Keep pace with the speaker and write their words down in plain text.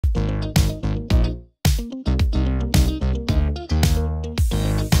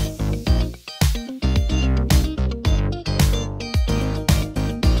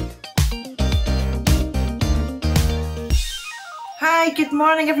Hi, good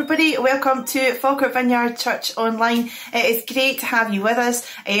morning everybody. Welcome to Falkirk Vineyard Church Online. It is great to have you with us.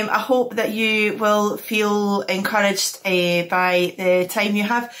 I hope that you will feel encouraged by the time you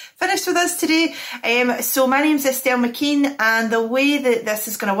have finished with us today. So my name's Estelle McKean, and the way that this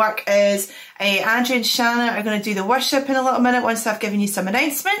is going to work is Andrew and Shanna are going to do the worship in a little minute once I've given you some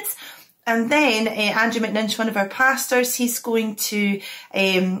announcements. And then Andrew McNinch, one of our pastors, he's going to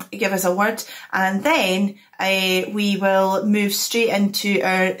give us a word, and then we will move straight into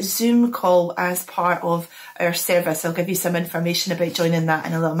our Zoom call as part of our service. I'll give you some information about joining that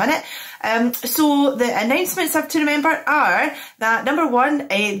in a little minute. So the announcements I have to remember are that, number one,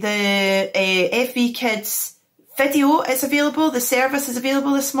 the FV Kids video is available. The service is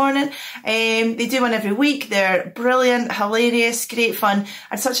available this morning. They do one every week. They're brilliant, hilarious, great fun,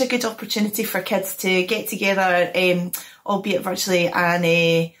 and such a good opportunity for kids to get together, albeit virtually,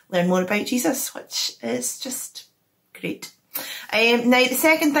 and learn more about Jesus, which is just great. Now, the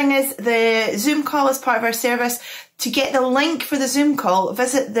second thing is the Zoom call is part of our service. To get the link for the Zoom call,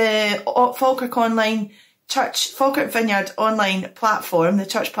 visit the Falkirk Vineyard online platform, the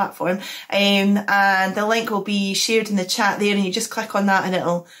church platform, and the link will be shared in the chat there, and you just click on that and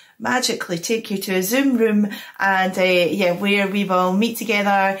it'll magically take you to a Zoom room, and where we will meet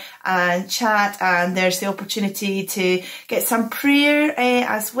together and chat, and there's the opportunity to get some prayer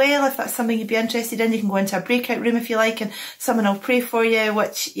as well. If that's something you'd be interested in, you can go into a breakout room if you like, and someone will pray for you,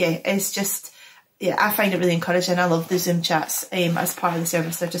 which is just, I find it really encouraging. I love the Zoom chats as part of the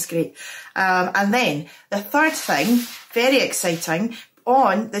service. They're just great. And then the third thing, very exciting,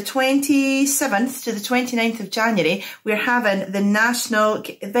 on the 27th to the 29th of January, we're having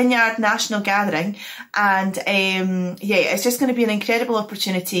the Vineyard National Gathering. And it's just going to be an incredible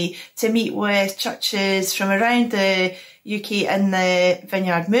opportunity to meet with churches from around the UK in the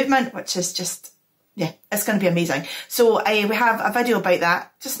Vineyard movement, which is just, it's going to be amazing. So we have a video about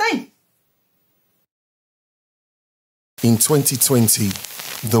that just now. In 2020,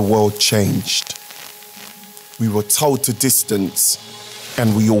 the world changed. We were told to distance,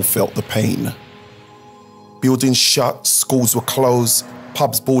 and we all felt the pain. Buildings shut, schools were closed,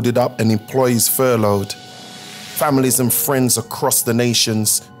 pubs boarded up, and employees furloughed. Families and friends across the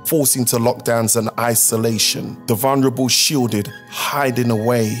nations forced into lockdowns and isolation. The vulnerable shielded, hiding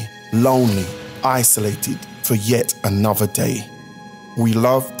away, lonely, isolated for yet another day. We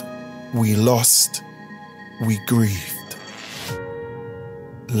loved, we lost, we grieved.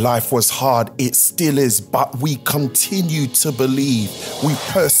 Life was hard, it still is, but we continued to believe. We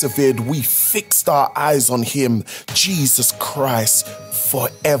persevered, we fixed our eyes on Him, Jesus Christ,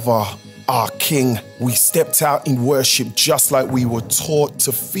 forever our King. We stepped out in worship just like we were taught,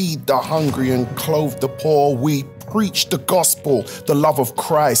 to feed the hungry and clothe the poor. We preached the gospel, the love of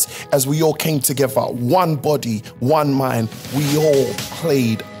Christ, as we all came together, one body, one mind. We all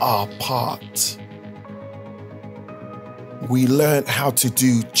played our part. We learned how to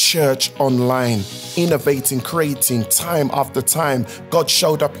do church online, innovating, creating time after time. God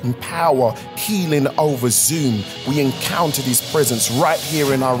showed up in power, healing over Zoom. We encountered His presence right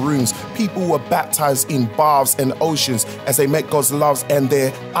here in our rooms. People were baptized in baths and oceans as they met God's love, and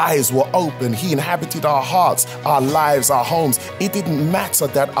their eyes were open. He inhabited our hearts, our lives, our homes. It didn't matter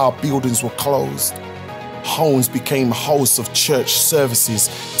that our buildings were closed. Homes became hosts of church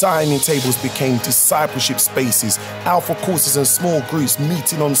services. Dining tables became discipleship spaces. Alpha courses and small groups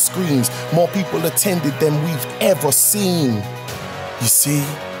meeting on screens. More people attended than we've ever seen. You see,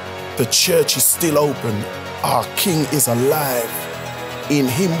 the church is still open. Our King is alive. In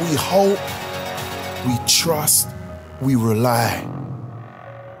Him we hope, we trust, we rely.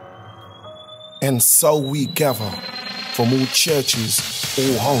 And so we gather from all churches,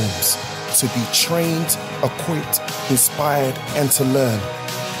 all homes, to be trained, equipped, inspired, and to learn.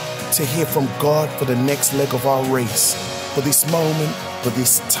 To hear from God for the next leg of our race. For this moment, for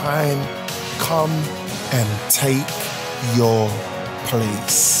this time, come and take your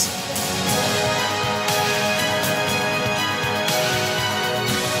place.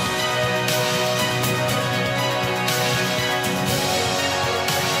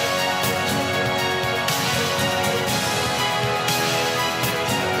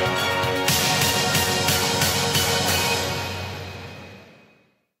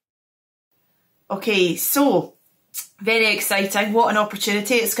 Okay, so very exciting. What an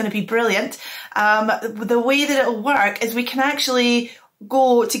opportunity. It's going to be brilliant. The way that it'll work is we can actually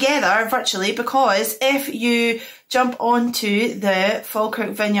go together virtually, because if you jump onto the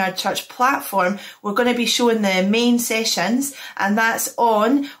Falkirk Vineyard Church platform, we're going to be showing the main sessions, and that's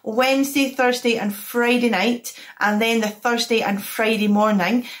on Wednesday, Thursday and Friday night, and then the Thursday and Friday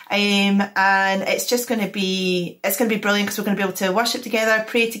morning. And it's just going to be, brilliant, because we're going to be able to worship together,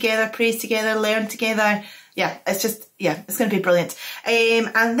 pray together, praise together, learn together. Yeah, it's going to be brilliant.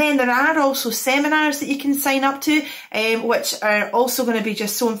 And then there are also seminars that you can sign up to, which are also going to be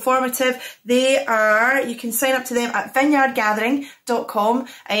just so informative. You can sign up to them at vineyardgathering.com,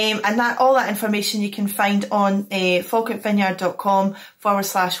 and all that information you can find on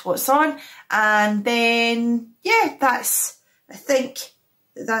falkirkvineyard.com/what's on. And then, yeah, I think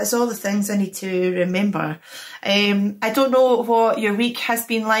that's all the things I need to remember. I don't know what your week has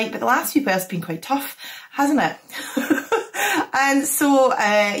been like, but the last few days have been quite tough, hasn't it? And so,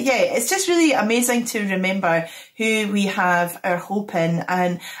 yeah, it's just really amazing to remember who we have our hope in.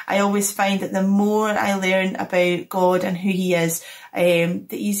 And I always find that the more I learn about God and who he is, the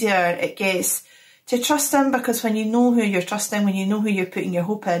easier it gets to trust him, because when you know who you're trusting, when you know who you're putting your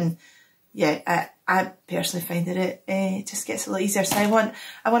hope in, yeah, I personally find that it just gets a lot easier. So I want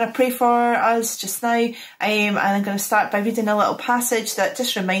to pray for us just now, and I'm going to start by reading a little passage that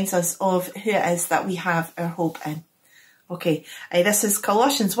just reminds us of who it is that we have our hope in. Okay, this is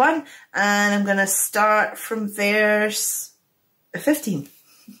Colossians 1, and I'm going to start from verse 15.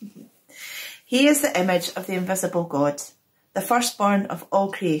 He is the image of the invisible God, the firstborn of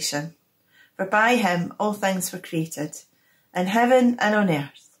all creation. For by him all things were created, in heaven and on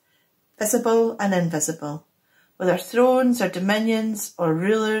earth, visible and invisible, whether thrones or dominions or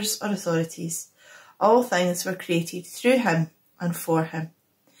rulers or authorities. All things were created through him and for him.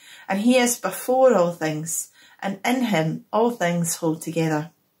 And he is before all things, and in him all things hold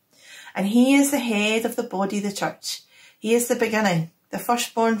together. And he is the head of the body, the church. He is the beginning, the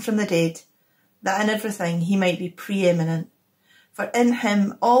firstborn from the dead, that in everything he might be preeminent. For in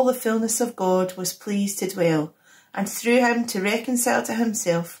him all the fullness of God was pleased to dwell, and through him to reconcile to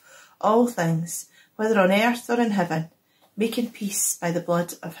himself all things, whether on earth or in heaven, making peace by the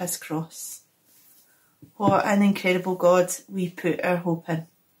blood of his cross. What an incredible God we put our hope in.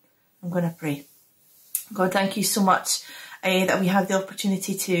 I'm going to pray. God, thank you so much that we have the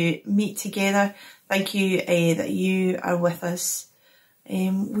opportunity to meet together. Thank you that you are with us.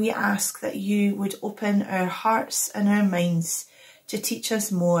 We ask that you would open our hearts and our minds to teach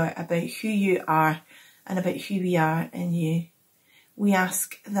us more about who you are and about who we are in you. We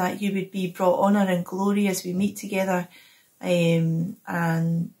ask that you would be brought honour and glory as we meet together, and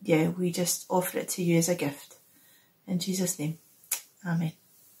yeah, we just offer it to you as a gift. In Jesus' name, amen.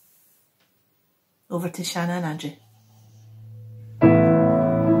 Over to Shanna and Andrew.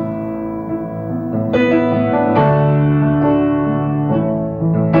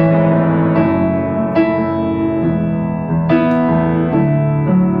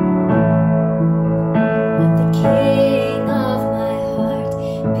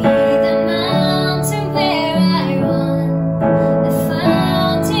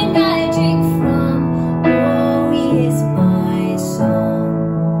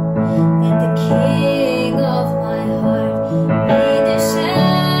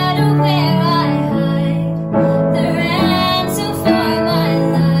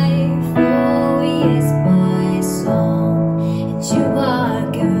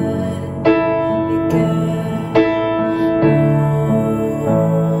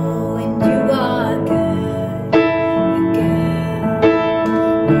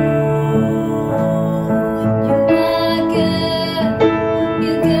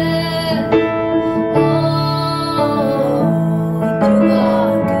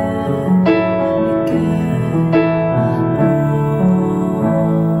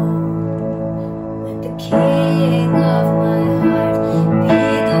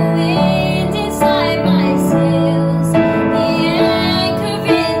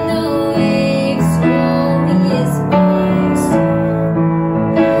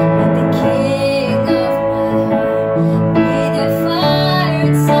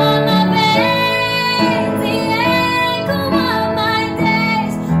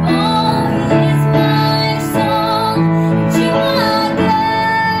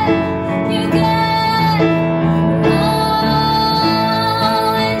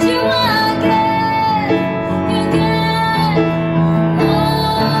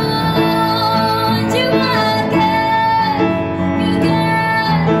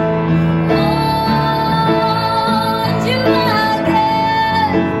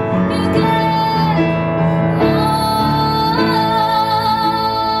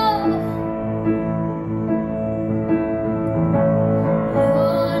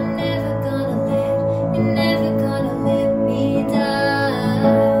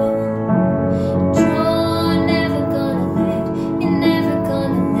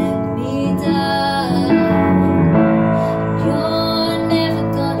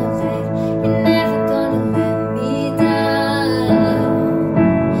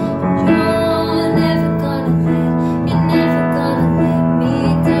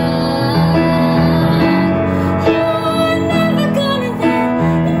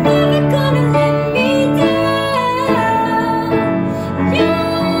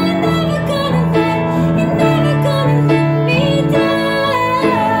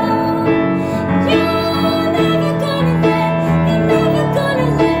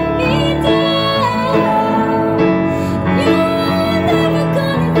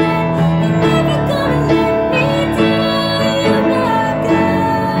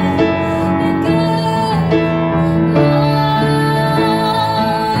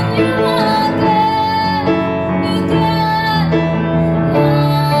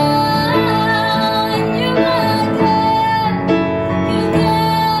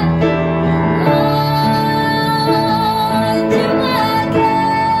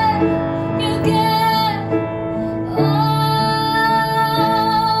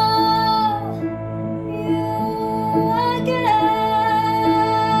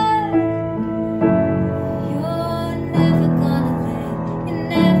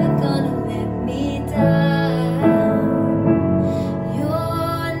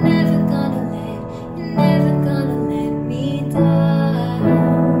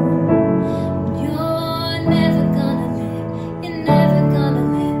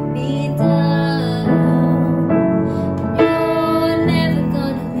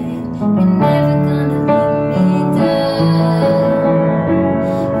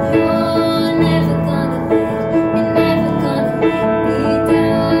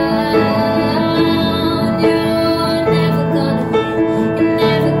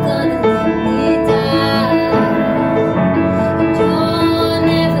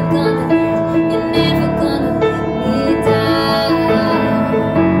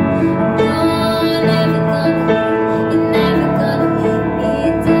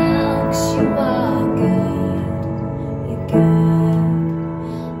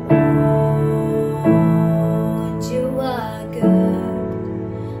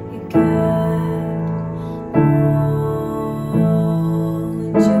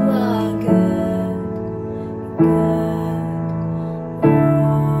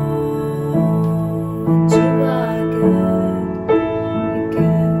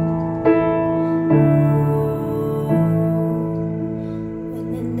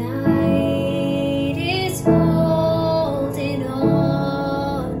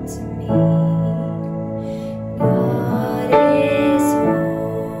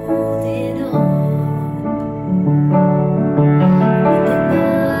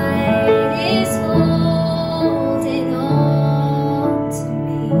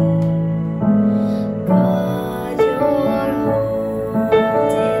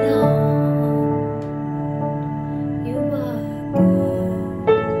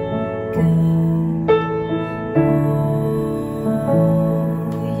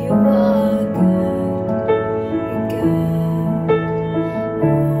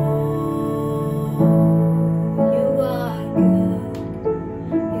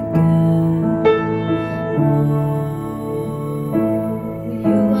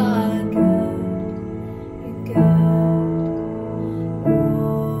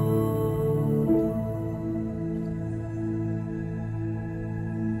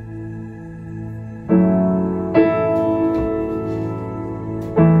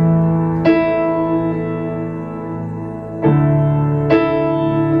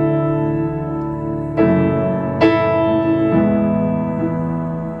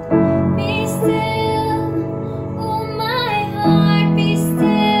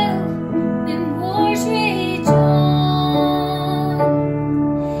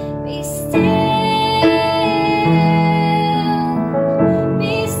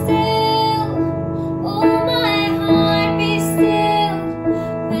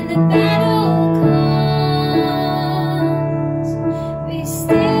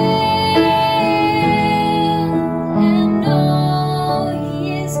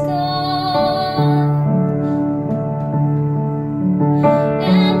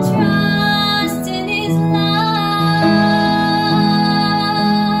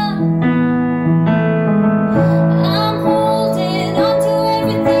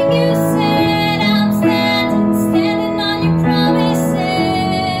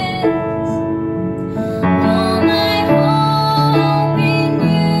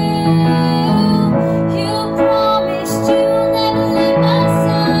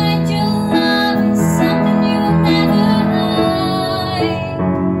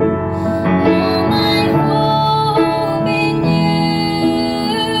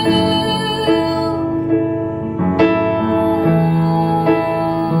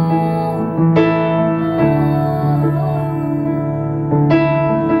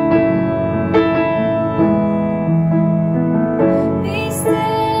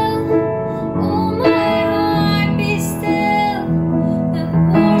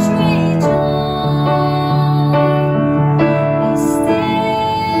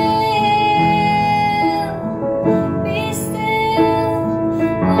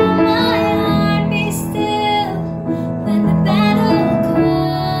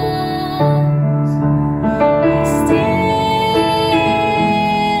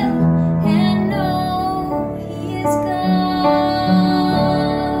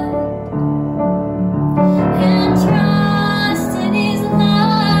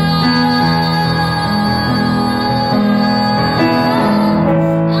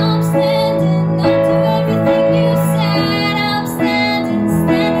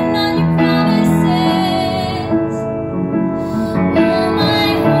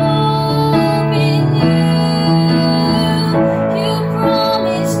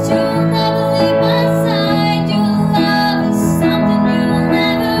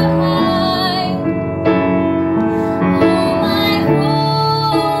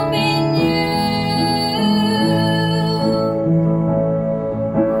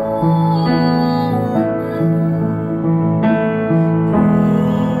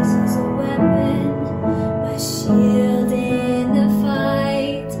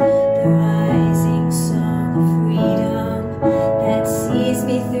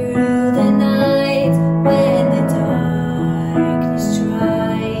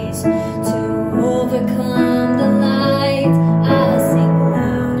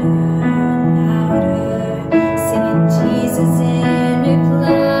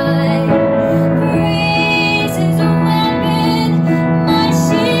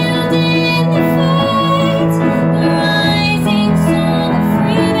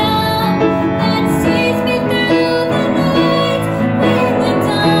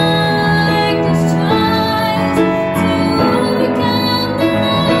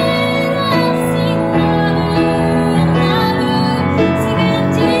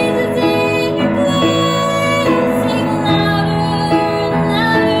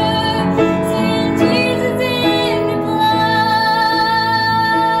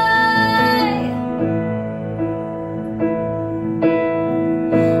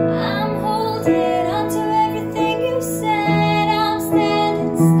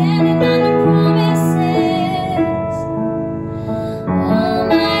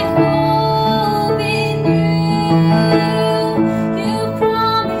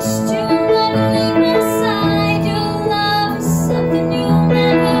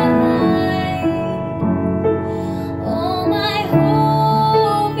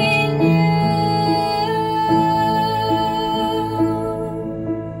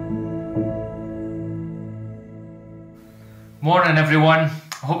 Morning everyone,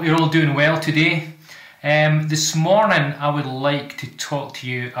 I hope you're all doing well today. This morning I would like to talk to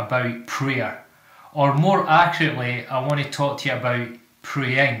you about prayer, or more accurately I want to talk to you about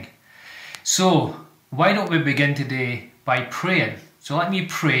praying. So why don't we begin today by praying? So let me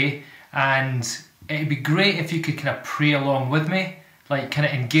pray, and it'd be great if you could kind of pray along with me, like kind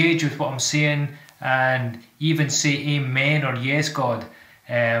of engage with what I'm saying and even say amen or yes, God,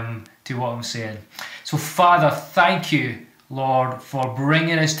 to what I'm saying. So Father, thank you, Lord, for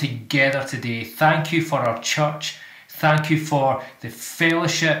bringing us together today. Thank you for our church. Thank you for the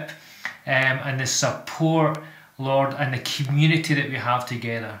fellowship and the support, Lord, and the community that we have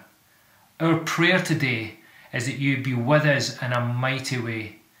together. Our prayer today is that you be with us in a mighty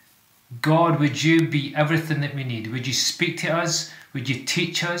way. God, would you be everything that we need? Would you speak to us? Would you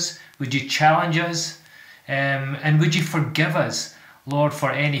teach us? Would you challenge us? And would you forgive us, Lord,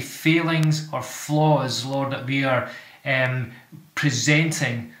 for any failings or flaws, Lord, that we are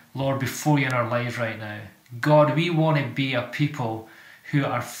presenting, Lord, before you in our lives right now. God, we want to be a people who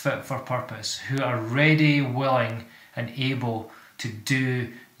are fit for purpose, who are ready, willing, and able to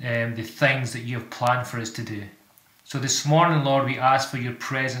do the things that you have planned for us to do. So this morning, Lord, we ask for your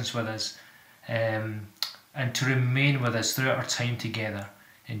presence with us and to remain with us throughout our time together.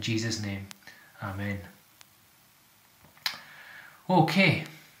 In Jesus' name, amen. Okay,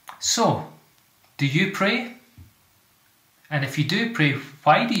 so do you pray? And if you do pray,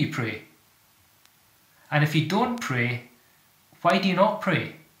 why do you pray? And if you don't pray, why do you not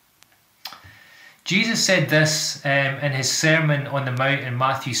pray? Jesus said this in his Sermon on the Mount in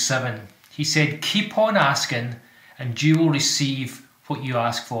Matthew 7. He said, "Keep on asking and you will receive what you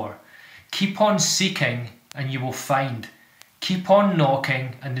ask for. Keep on seeking and you will find. Keep on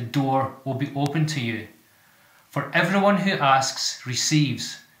knocking and the door will be open to you. For everyone who asks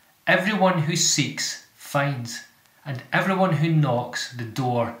receives, everyone who seeks finds, and everyone who knocks the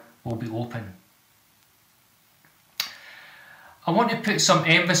door will be open." I want to put some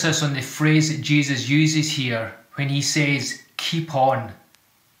emphasis on the phrase that Jesus uses here when he says, keep on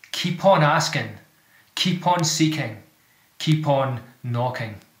asking, keep on seeking, keep on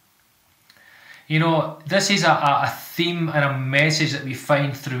knocking. You know, this is a theme and a message that we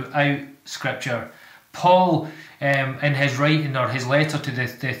find throughout Scripture. Paul, in his writing or his letter to the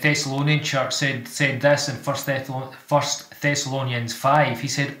Thessalonian church, said this in 1 Thessalonians 5. He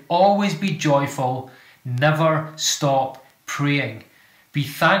said, "Always be joyful, never stop praying. Be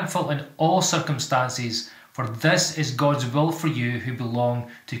thankful in all circumstances, for this is God's will for you who belong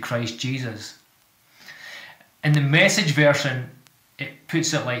to Christ Jesus." In the Message version, it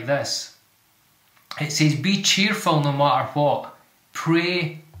puts it like this. It says, "Be cheerful no matter what.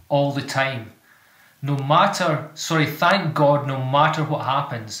 Pray all the time. Thank God no matter what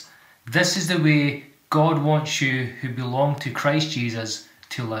happens. This is the way God wants you who belong to Christ Jesus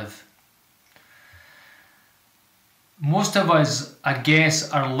to live." Most of us, I guess,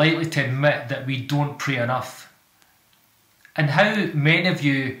 are likely to admit that we don't pray enough. And how many of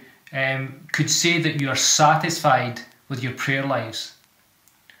you could say that you are satisfied with your prayer lives?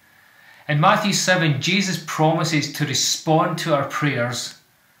 In Matthew 7, Jesus promises to respond to our prayers,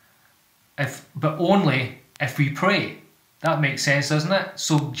 but only if we pray. That makes sense, doesn't it?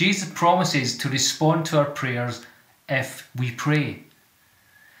 So Jesus promises to respond to our prayers if we pray.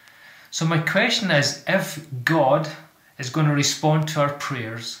 So my question is, if God is going to respond to our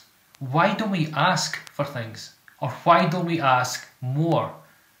prayers, why don't we ask for things? Or why don't we ask more?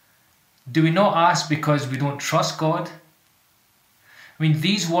 Do we not ask because we don't trust God? I mean,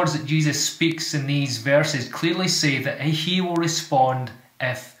 these words that Jesus speaks in these verses clearly say that he will respond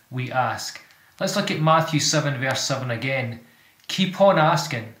if we ask. Let's look at Matthew 7 verse 7 again. "Keep on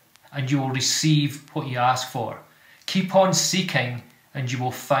asking and you will receive what you ask for. Keep on seeking and you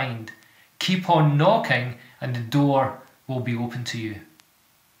will find. Keep on knocking and the door will be open to you."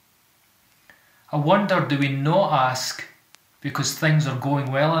 I wonder, do we not ask because things are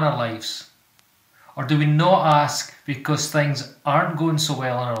going well in our lives? Or do we not ask because things aren't going so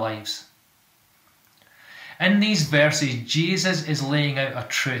well in our lives? In these verses, Jesus is laying out a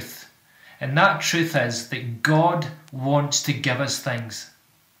truth. And that truth is that God wants to give us things.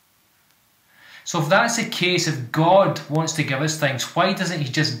 So if that's the case, if God wants to give us things, why doesn't he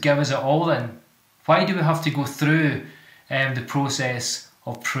just give us it all then? Why do we have to go through the process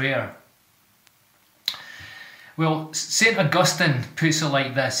of prayer? Well, St. Augustine puts it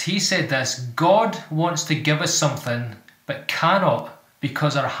like this. He said this: "God wants to give us something, but cannot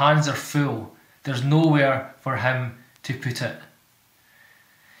because our hands are full. There's nowhere for him to put it."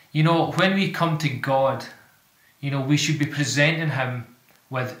 You know, when we come to God, we should be presenting him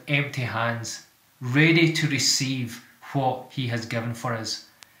with empty hands, ready to receive what he has given for us.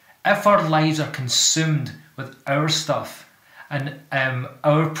 If our lives are consumed with our stuff and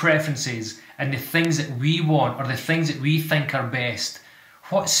our preferences and the things that we want or the things that we think are best,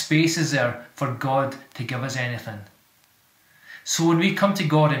 What space is there for God to give us anything? So when we come to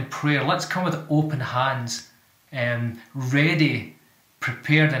God in prayer, let's come with open hands, ready,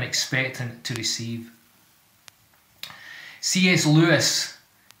 prepared and expectant to receive. C.S. Lewis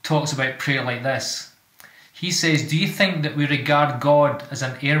talks about prayer like this. He says, "Do you think that we regard God as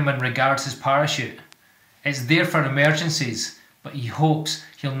an airman regards his parachute? It's there for emergencies, but he hopes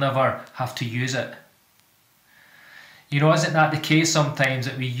he'll never have to use it." You know, isn't that the case sometimes,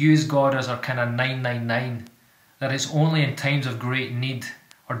 that we use God as our kind of 999? That it's only in times of great need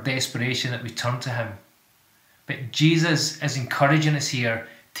or desperation that we turn to him. But Jesus is encouraging us here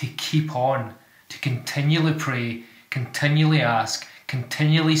to keep on, to continually pray, continually ask,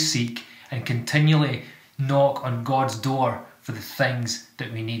 continually seek, and continually knock on God's door for the things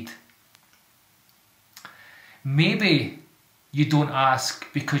that we need. Maybe you don't ask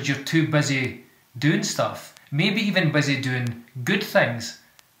because you're too busy doing stuff, maybe even busy doing good things.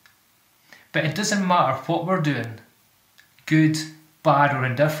 But it doesn't matter what we're doing, good, bad or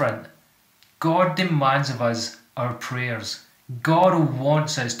indifferent. God demands of us our prayers. God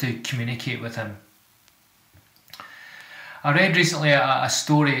wants us to communicate with him. I read recently a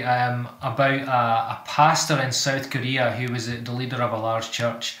story about a pastor in South Korea who was the leader of a large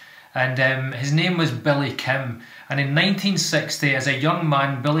church. And his name was Billy Kim. And in 1960, as a young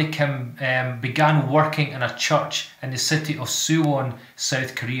man, Billy Kim began working in a church in the city of Suwon,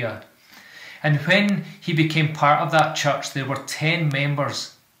 South Korea. And when he became part of that church, there were 10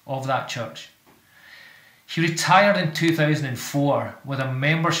 members of that church. He retired in 2004 with a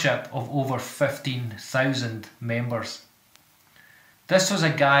membership of over 15,000 members. This was a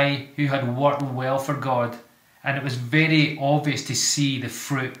guy who had worked well for God, and it was very obvious to see the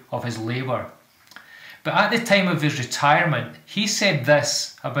fruit of his labour. But at the time of his retirement, he said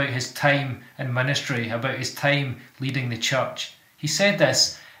this about his time in ministry, about his time leading the church. He said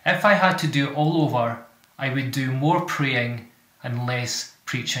this: "If I had to do it all over, I would do more praying and less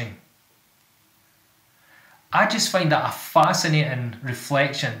preaching." I just find that a fascinating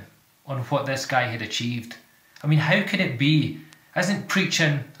reflection on what this guy had achieved. I mean, how could it be? Isn't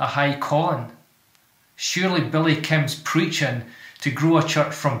preaching a high calling? Surely Billy Kim's preaching to grow a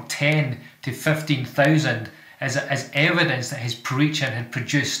church from 10 to 15,000 is evidence that his preaching had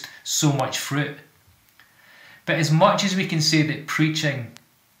produced so much fruit. But as much as we can say that preaching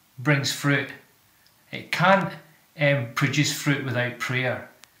brings fruit, it can't produce fruit without prayer,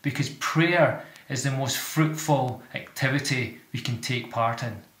 because prayer is the most fruitful activity we can take part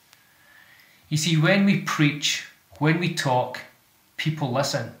in. You see, when we preach, when we talk, people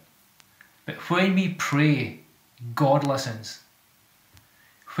listen. But when we pray, God listens.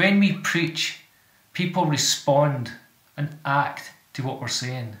 When we preach, people respond and act to what we're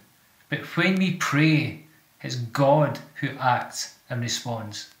saying. But when we pray, it's God who acts and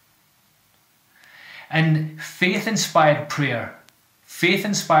responds. And faith-inspired prayer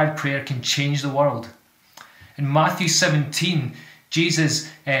can change the world. In Matthew 17,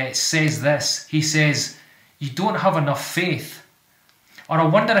 Jesus says this. He says, "You don't have enough faith." Or I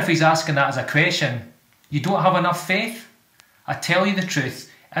wonder if he's asking that as a question. You don't have enough faith? I tell you the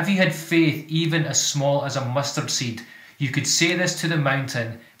truth, if you had faith even as small as a mustard seed, you could say this to the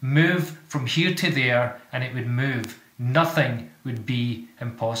mountain, "Move from here to there," and it would move. Nothing would be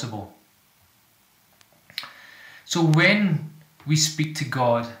impossible. So when we speak to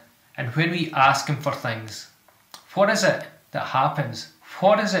God and when we ask him for things, what is it that happens?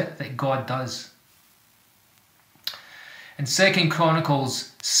 What is it that God does? In 2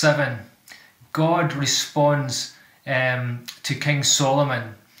 Chronicles 7, God responds to King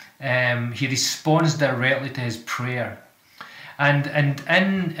Solomon. He responds directly to his prayer. And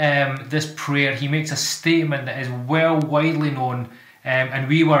in this prayer, he makes a statement that is widely known. And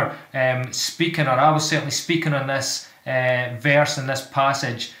we were speaking, or I was certainly speaking on this verse in this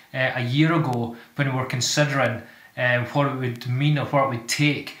passage a year ago when we were considering what it would mean or what it would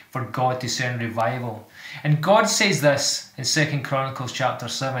take for God to send revival. And God says this in 2 Chronicles chapter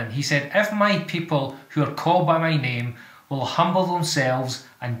 7. He said, "If my people who are called by my name will humble themselves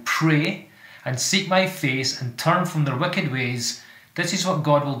and pray and seek my face and turn from their wicked ways, this is what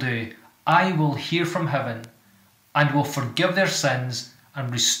God will do. I will hear from heaven and will forgive their sins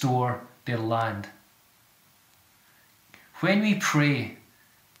and restore their land." When we pray,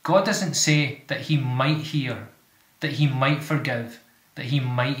 God doesn't say that he might hear, that he might forgive, that he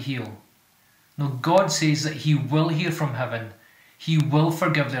might heal. No, God says that he will hear from heaven, he will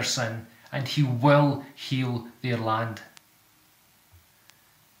forgive their sin, and he will heal their land.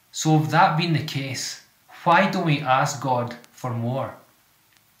 So if that being the case, why don't we ask God for more?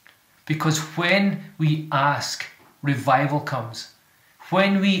 Because when we ask, revival comes.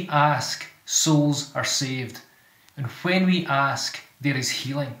 When we ask, souls are saved. And when we ask, there is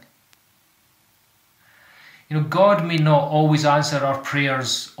healing. You know, God may not always answer our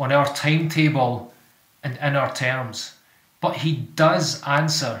prayers on our timetable and in our terms, but He does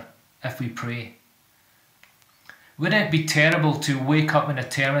answer if we pray. Wouldn't it be terrible to wake up in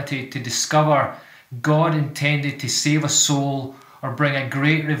eternity to discover God intended to save a soul or bring a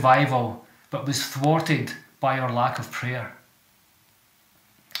great revival, but was thwarted by our lack of prayer?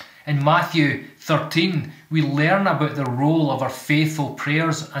 In Matthew 13, we learn about the role of our faithful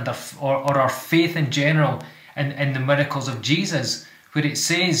prayers and our faith in general in the miracles of Jesus, where it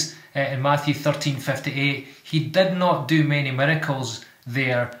says in Matthew 13:58, He did not do many miracles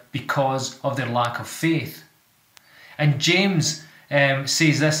there because of their lack of faith. And James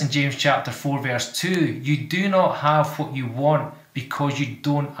says this in James chapter 4 verse 2, you do not have what you want because you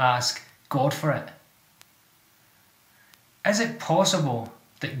don't ask God for it. Is it possible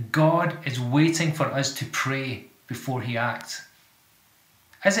that God is waiting for us to pray before He acts?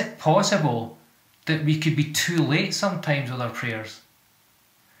 Is it possible that we could be too late sometimes with our prayers?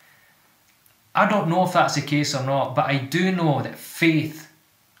 I don't know if that's the case or not, but I do know that faith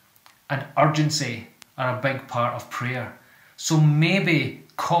and urgency are a big part of prayer. So maybe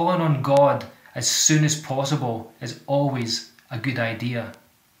calling on God as soon as possible is always a good idea.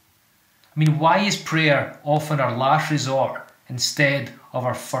 I mean, why is prayer often our last resort instead of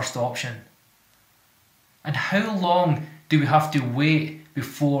our first option? And how long do we have to wait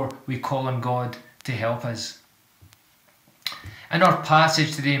before we call on God to help us? In our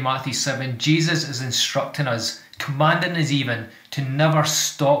passage today in Matthew 7, Jesus is instructing us, commanding us even, to never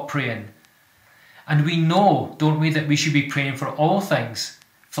stop praying. And we know, don't we, that we should be praying for all things.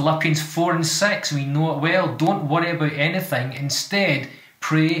 Philippians 4 and 6, we know it well. Don't worry about anything. Instead,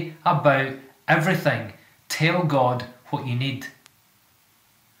 pray about everything. Tell God what you need.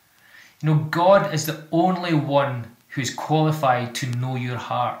 You know, God is the only one who is qualified to know your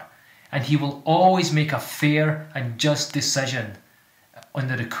heart. And He will always make a fair and just decision on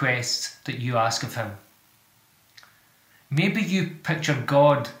the requests that you ask of Him. Maybe you picture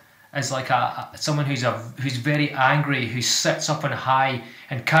God as like someone who's very angry, who sits up on high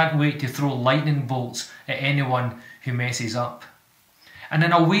and can't wait to throw lightning bolts at anyone who messes up. And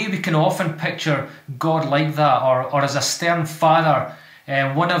in a way we can often picture God like that, or as a stern father.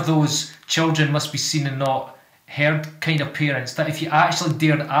 One of those children must be seen and not heard kind of parents, that if you actually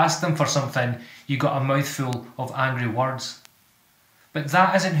dared ask them for something, you got a mouthful of angry words. But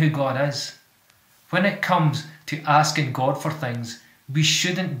that isn't who God is. When it comes to asking God for things, we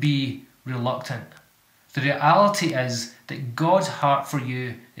shouldn't be reluctant. The reality is that God's heart for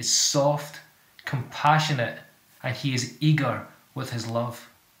you is soft, compassionate, and He is eager with His love.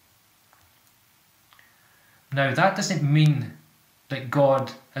 Now, that doesn't mean that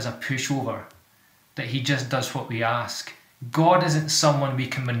God is a pushover, that He just does what we ask. God isn't someone we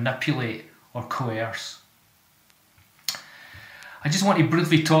can manipulate or coerce. I just want to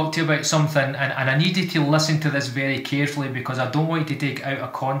briefly talk to you about something, and I need you to listen to this very carefully, because I don't want you to take out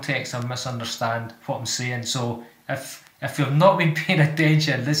of context and misunderstand what I'm saying. So if you've not been paying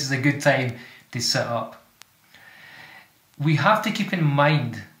attention, this is a good time to sit up. We have to keep in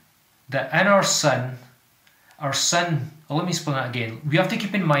mind that in our sin, let me explain that again. We have to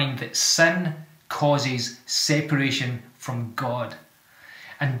keep in mind that sin causes separation from God.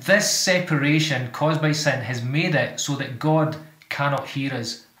 And this separation caused by sin has made it so that God cannot hear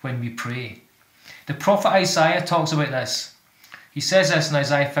us when we pray. The prophet Isaiah talks about this. He says this in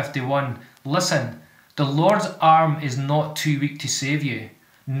Isaiah 51, listen, the Lord's arm is not too weak to save you,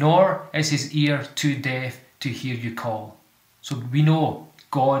 nor is His ear too deaf to hear you call. So we know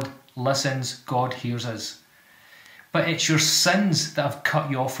God listens, God hears us. But it's your sins that have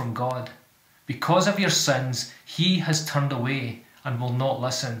cut you off from God. Because of your sins, He has turned away and will not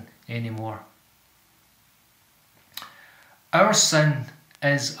listen anymore. Our sin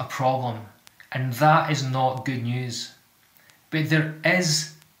is a problem, and that is not good news. But there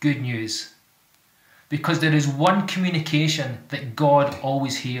is good news, because there is one communication that God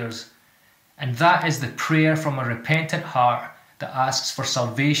always hears, and that is the prayer from a repentant heart that asks for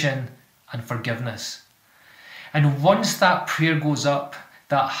salvation and forgiveness. And once that prayer goes up,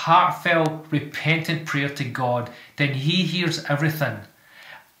 that heartfelt, repentant prayer to God, then He hears everything.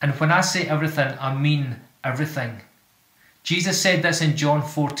 And when I say everything, I mean everything. Jesus said this in John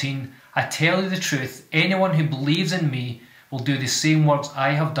 14, I tell you the truth, anyone who believes in me will do the same works I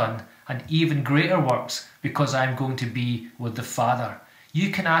have done, and even greater works, because I am going to be with the Father. You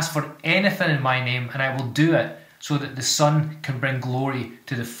can ask for anything in my name, and I will do it, so that the Son can bring glory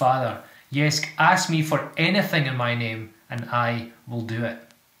to the Father. Yes, ask me for anything in my name, and I will do it.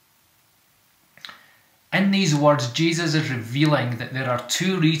 In these words, Jesus is revealing that there are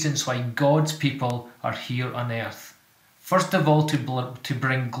two reasons why God's people are here on earth. First of all, to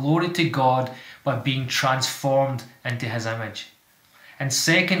bring glory to God by being transformed into his image. And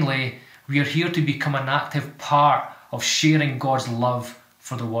secondly, we are here to become an active part of sharing God's love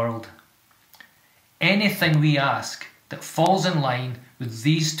for the world. Anything we ask that falls in line with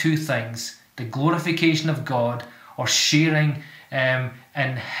these two things, the glorification of God or sharing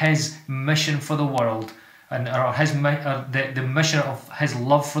in his mission for the world, or the mission of his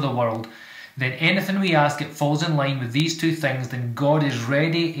love for the world, then anything we ask that falls in line with these two things, then God is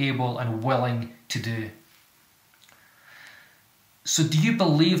ready, able and willing to do. So do you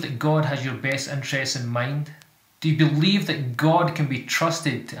believe that God has your best interests in mind? Do you believe that God can be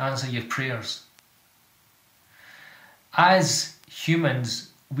trusted to answer your prayers? As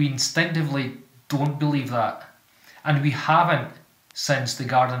humans, we instinctively don't believe that, and we haven't since the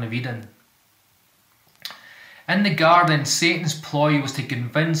Garden of Eden. In the garden, Satan's ploy was to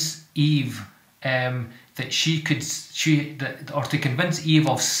convince Eve or to convince Eve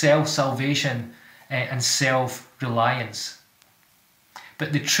of self-salvation and self-reliance.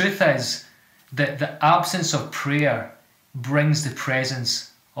 But the truth is that the absence of prayer brings the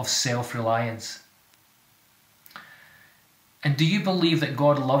presence of self-reliance. And do you believe that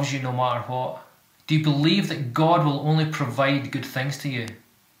God loves you no matter what? Do you believe that God will only provide good things to you?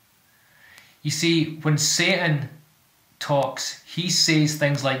 You see, when Satan talks, he says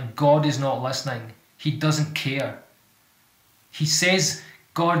things like God is not listening. He doesn't care. He says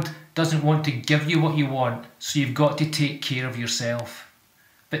God doesn't want to give you what you want, so you've got to take care of yourself.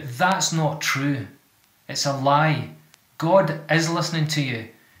 But that's not true. It's a lie. God is listening to you.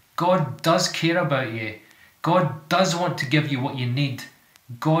 God does care about you. God does want to give you what you need.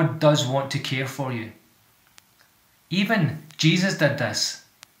 God does want to care for you. Even Jesus did this.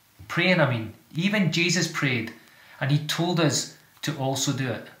 Praying, even Jesus prayed, and he told us to also do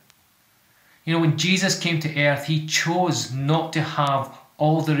it. You know, when Jesus came to earth, he chose not to have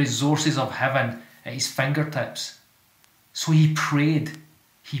all the resources of heaven at his fingertips. So he prayed.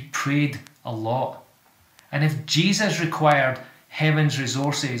 He prayed a lot. And if Jesus required heaven's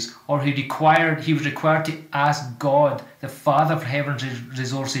resources, or he was required to ask God, the Father of heaven's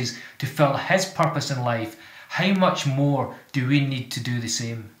resources, to fill his purpose in life, how much more do we need to do the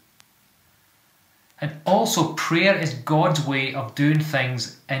same? And also, prayer is God's way of doing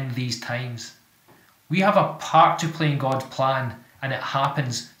things in these times. We have a part to play in God's plan, and it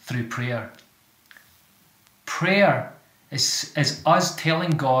happens through prayer. Prayer is us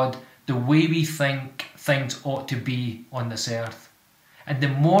telling God the way we think things ought to be on this earth. And the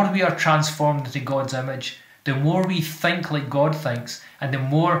more we are transformed into God's image, the more we think like God thinks, and the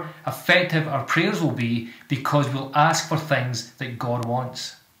more effective our prayers will be, because we'll ask for things that God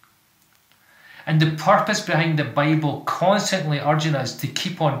wants. And the purpose behind the Bible constantly urging us to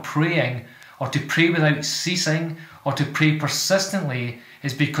keep on praying, or to pray without ceasing, or to pray persistently,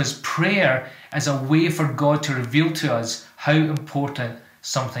 is because prayer is a way for God to reveal to us how important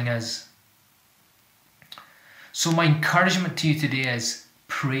something is. So my encouragement to you today is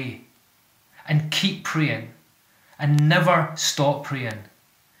pray, and keep praying, and never stop praying.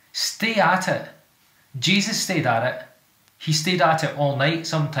 Stay at it. Jesus stayed at it. He stayed at it all night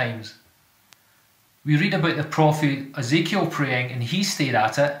sometimes. We read about the prophet Ezekiel praying, and he stayed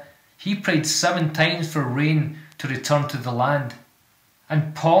at it. He prayed 7 times for rain to return to the land.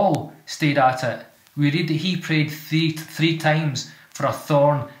 And Paul stayed at it. We read that he prayed three times for a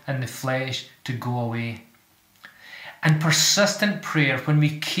thorn in the flesh to go away. And persistent prayer, when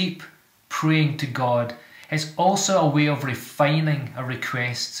we keep praying to God, is also a way of refining our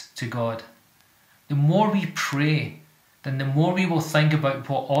requests to God. The more we pray, then the more we will think about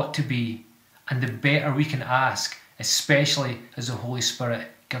what ought to be, and the better we can ask, especially as the Holy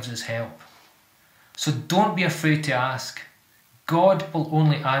Spirit gives us help. So don't be afraid to ask. God will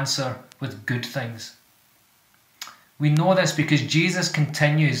only answer with good things. We know this because Jesus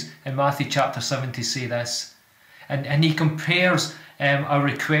continues in Matthew chapter 7 to say this. And he compares our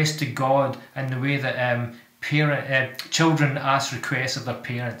request to God in the way that children ask requests of their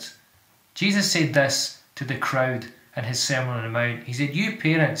parents. Jesus said this to the crowd in his Sermon on the Mount. He said, "You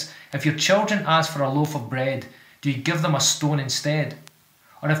parents, if your children ask for a loaf of bread, do you give them a stone instead?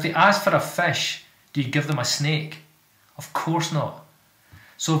 Or if they ask for a fish, do you give them a snake? Of course not.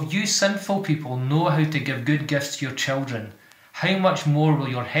 So if you sinful people know how to give good gifts to your children, how much more will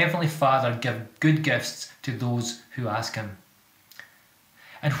your heavenly Father give good gifts to those who ask him?"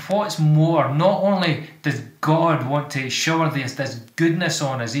 And what's more, not only does God want to shower this goodness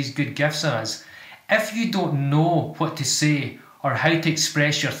on us, these good gifts on us, If you don't know what to say or how to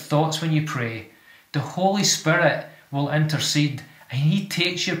express your thoughts when you pray, the Holy Spirit will intercede, and He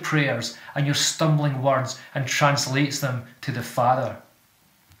takes your prayers and your stumbling words and translates them to the Father.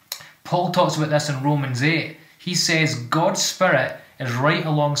 Paul talks about this in Romans 8. He says God's Spirit is right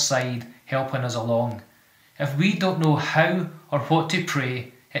alongside, helping us along. If we don't know how or what to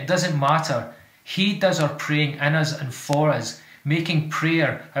pray, it doesn't matter. He does our praying in us and for us, making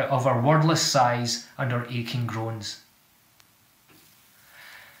prayer out of our wordless sighs and our aching groans.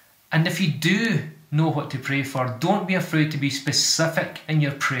 And if you do know what to pray for, don't be afraid to be specific in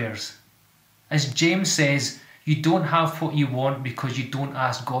your prayers. As James says, you don't have what you want because you don't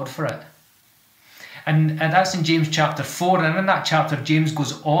ask God for it. And that's in James chapter 4. And in that chapter, James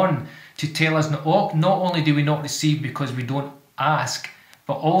goes on to tell us not only do we not receive because we don't ask,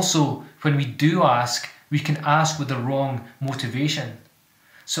 but also when we do ask, we can ask with the wrong motivation.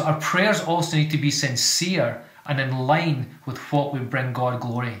 So our prayers also need to be sincere and in line with what would bring God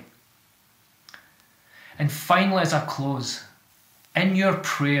glory. And finally, as I close, in your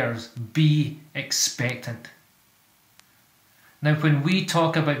prayers, be expectant. Now, when we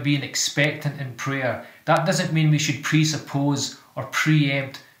talk about being expectant in prayer, that doesn't mean we should presuppose or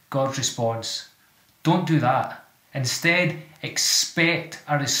preempt God's response. Don't do that. Instead, expect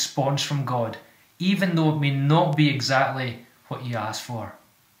a response from God, even though it may not be exactly what you ask for.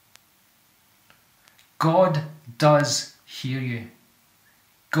 God does hear you.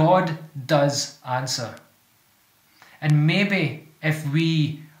 God does answer. And maybe if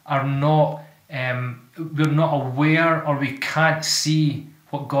we are not we're not aware, or we can't see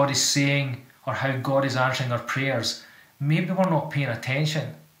what God is saying or how God is answering our prayers, maybe we're not paying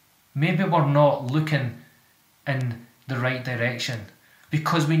attention. Maybe we're not looking in the right direction,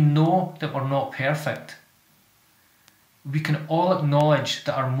 because we know that we're not perfect. We can all acknowledge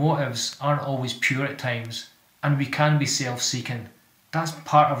that our motives aren't always pure at times, and we can be self-seeking. That's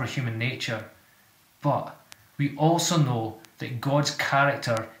part of our human nature. But we also know that God's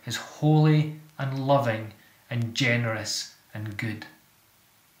character is holy and loving and generous and good.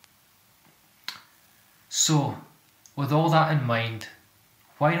 So, with all that in mind,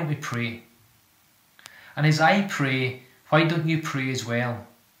 why don't we pray? And as I pray, why don't you pray as well?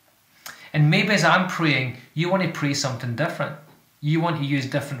 And maybe as I'm praying, you want to pray something different. You want to use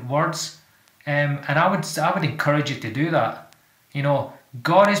different words. And I would encourage you to do that. You know,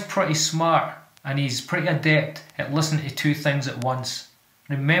 God is pretty smart, and He's pretty adept at listening to two things at once.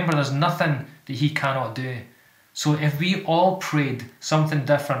 Remember, there's nothing that He cannot do. So if we all prayed something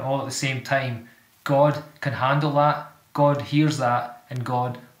different all at the same time, God can handle that, God hears that, and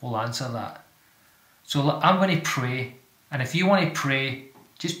God will answer that. So I'm going to pray, and if you want to pray,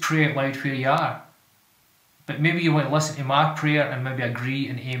 just pray out loud where you are. But maybe you want to listen to my prayer and maybe agree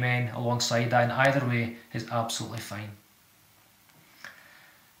and amen alongside that, and either way is absolutely fine.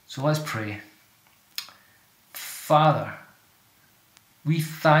 So let's pray. Father, we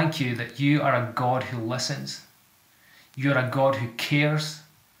thank you that you are a God who listens. You're a God who cares.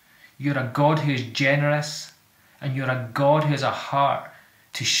 You're a God who is generous. And you're a God who has a heart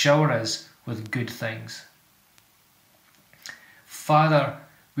to shower us with good things. Father,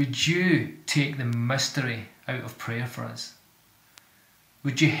 would you take the mystery out of prayer for us?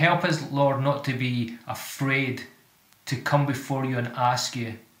 Would you help us, Lord, not to be afraid to come before you and ask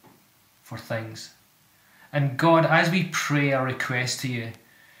you for things? And God, as we pray our request to you,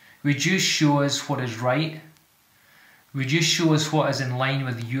 would you show us what is right? Would you show us what is in line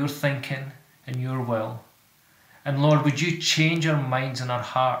with your thinking and your will? And Lord, would you change our minds and our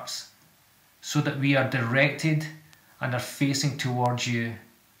hearts so that we are directed and are facing towards you?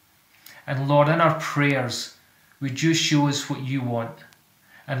 And Lord, in our prayers, would you show us what you want?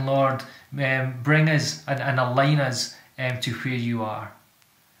 And Lord, bring us and align us to where you are.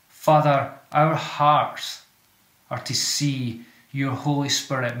 Father, our hearts are to see your Holy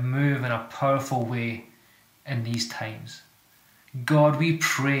Spirit move in a powerful way in these times. God, we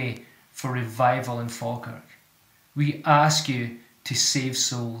pray for revival in Falkirk. We ask you to save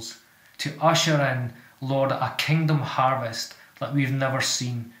souls, to usher in, Lord, a kingdom harvest that we've never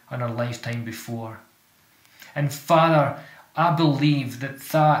seen in our lifetime before. And Father, I believe that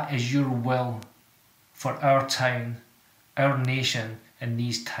that is your will for our town, our nation in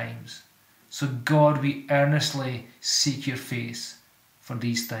these times. So God, we earnestly seek your face for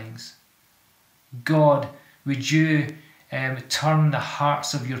these things. God, would you turn the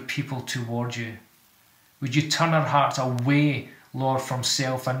hearts of your people toward you? Would you turn our hearts away, Lord, from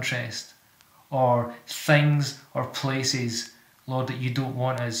self-interest or things or places, Lord, that you don't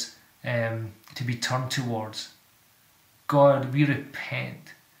want us to be turned towards? God, we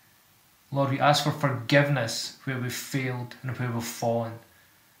repent Lord, we ask for forgiveness where we've failed and where we've fallen.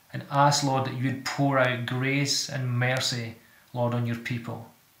 And ask, Lord, that you would pour out grace and mercy, Lord, on your people.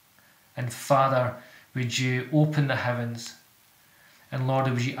 And Father, would you open the heavens? And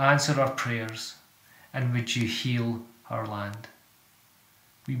Lord, would you answer our prayers? And would you heal our land?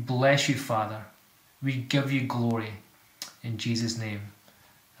 We bless you, Father. We give you glory. In Jesus' name,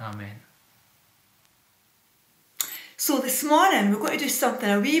 amen. So this morning we're going to do something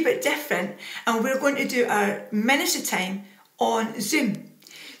a wee bit different, and we're going to do our ministry time on Zoom.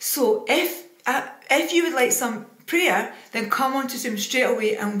 So if you would like some prayer, then come on to Zoom straight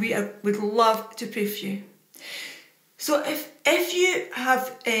away, and we would love to pray for you. So if you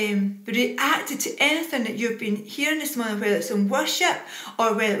have reacted to anything that you've been hearing this morning, whether it's in worship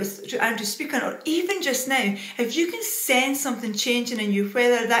or whether it was through Andrew speaking, or even just now, if you can sense something changing in you,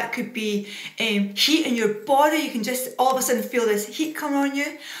 whether that could be heat in your body, you can just all of a sudden feel this heat come on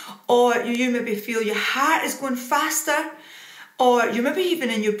you, or you maybe feel your heart is going faster, or you maybe even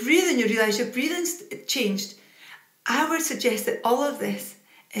in your breathing, you realise your breathing's changed. I would suggest that all of this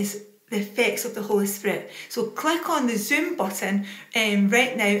is the effects of the Holy Spirit. So click on the Zoom button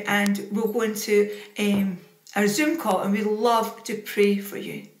right now, and we'll go into our Zoom call, and we'd love to pray for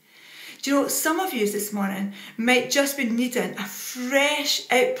you. Do you know, some of you this morning might just be needing a fresh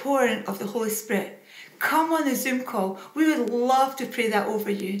outpouring of the Holy Spirit. Come on the Zoom call. We would love to pray that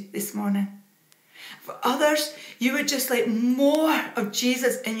over you this morning. For others, you would just like more of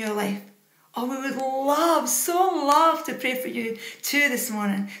Jesus in your life. Oh, we would love, so love to pray for you too this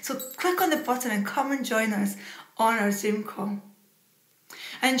morning. So click on the button and come and join us on our Zoom call.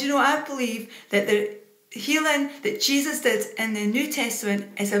 And you know, I believe that the healing that Jesus did in the New Testament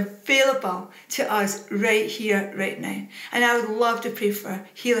is available to us right here, right now. And I would love to pray for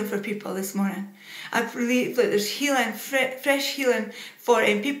healing for people this morning. I believe that there's healing, fresh healing for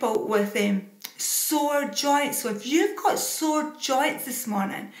people with sore joints. So if you've got sore joints this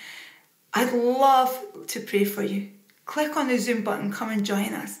morning, I'd love to pray for you. Click on the Zoom button, come and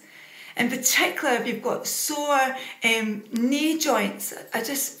join us. In particular, if you've got sore knee joints, I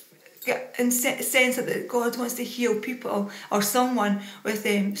just get a sense that God wants to heal people or someone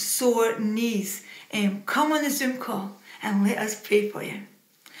with sore knees. Come on the Zoom call and let us pray for you.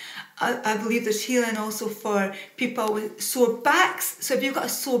 I believe there's healing also for people with sore backs. So if you've got a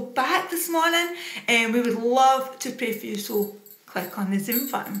sore back this morning, we would love to pray for you. So click on the Zoom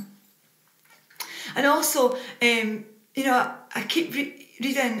button. And also, you know, I keep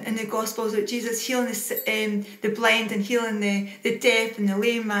reading in the Gospels that Jesus healing the blind and healing the deaf and the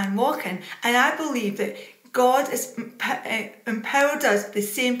lame man walking. And I believe that God has empowered us with the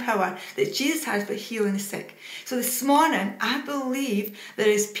same power that Jesus has for healing the sick. So this morning, I believe there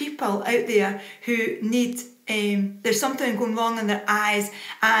is people out there who need, there's something going wrong in their eyes,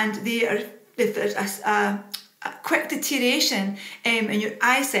 and if there's a quick deterioration in your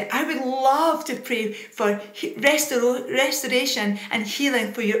eyesight, I would love to pray for restoration and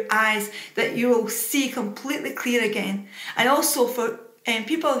healing for your eyes, that you will see completely clear again. And also for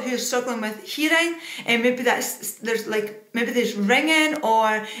people who are struggling with hearing, and maybe there's ringing,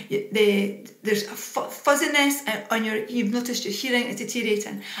 or there's a fuzziness on you've noticed your hearing is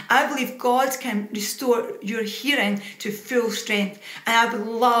deteriorating. I believe God can restore your hearing to full strength, and I would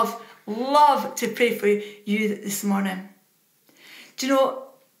love to pray for you this morning. Do you know,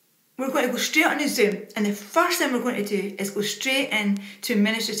 we're going to go straight on the Zoom, and the first thing we're going to do is go straight into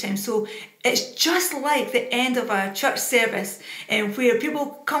ministry time. So it's just like the end of a church service, where people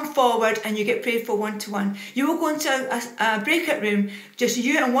come forward and you get prayed for one-to-one. You will go into a breakout room, just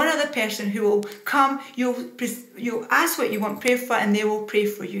you and one other person who will come. You'll ask what you want prayer for, and they will pray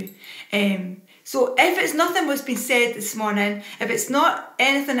for you. So if it's nothing what's been said this morning, if it's not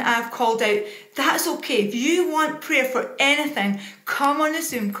anything that I've called out, that's okay. If you want prayer for anything, come on a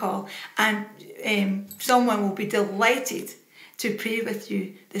Zoom call, and someone will be delighted to pray with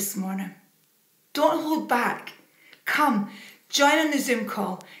you this morning. Don't hold back. Come, join on the Zoom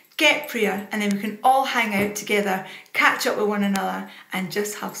call, get prayer, and then we can all hang out together, catch up with one another, and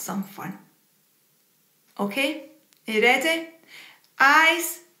just have some fun. Okay? Are you ready?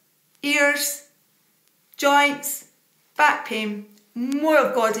 Eyes, ears, joints, back pain, more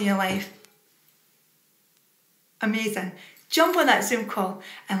of God in your life. Amazing. Jump on that Zoom call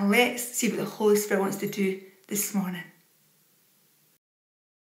and let's see what the Holy Spirit wants to do this morning.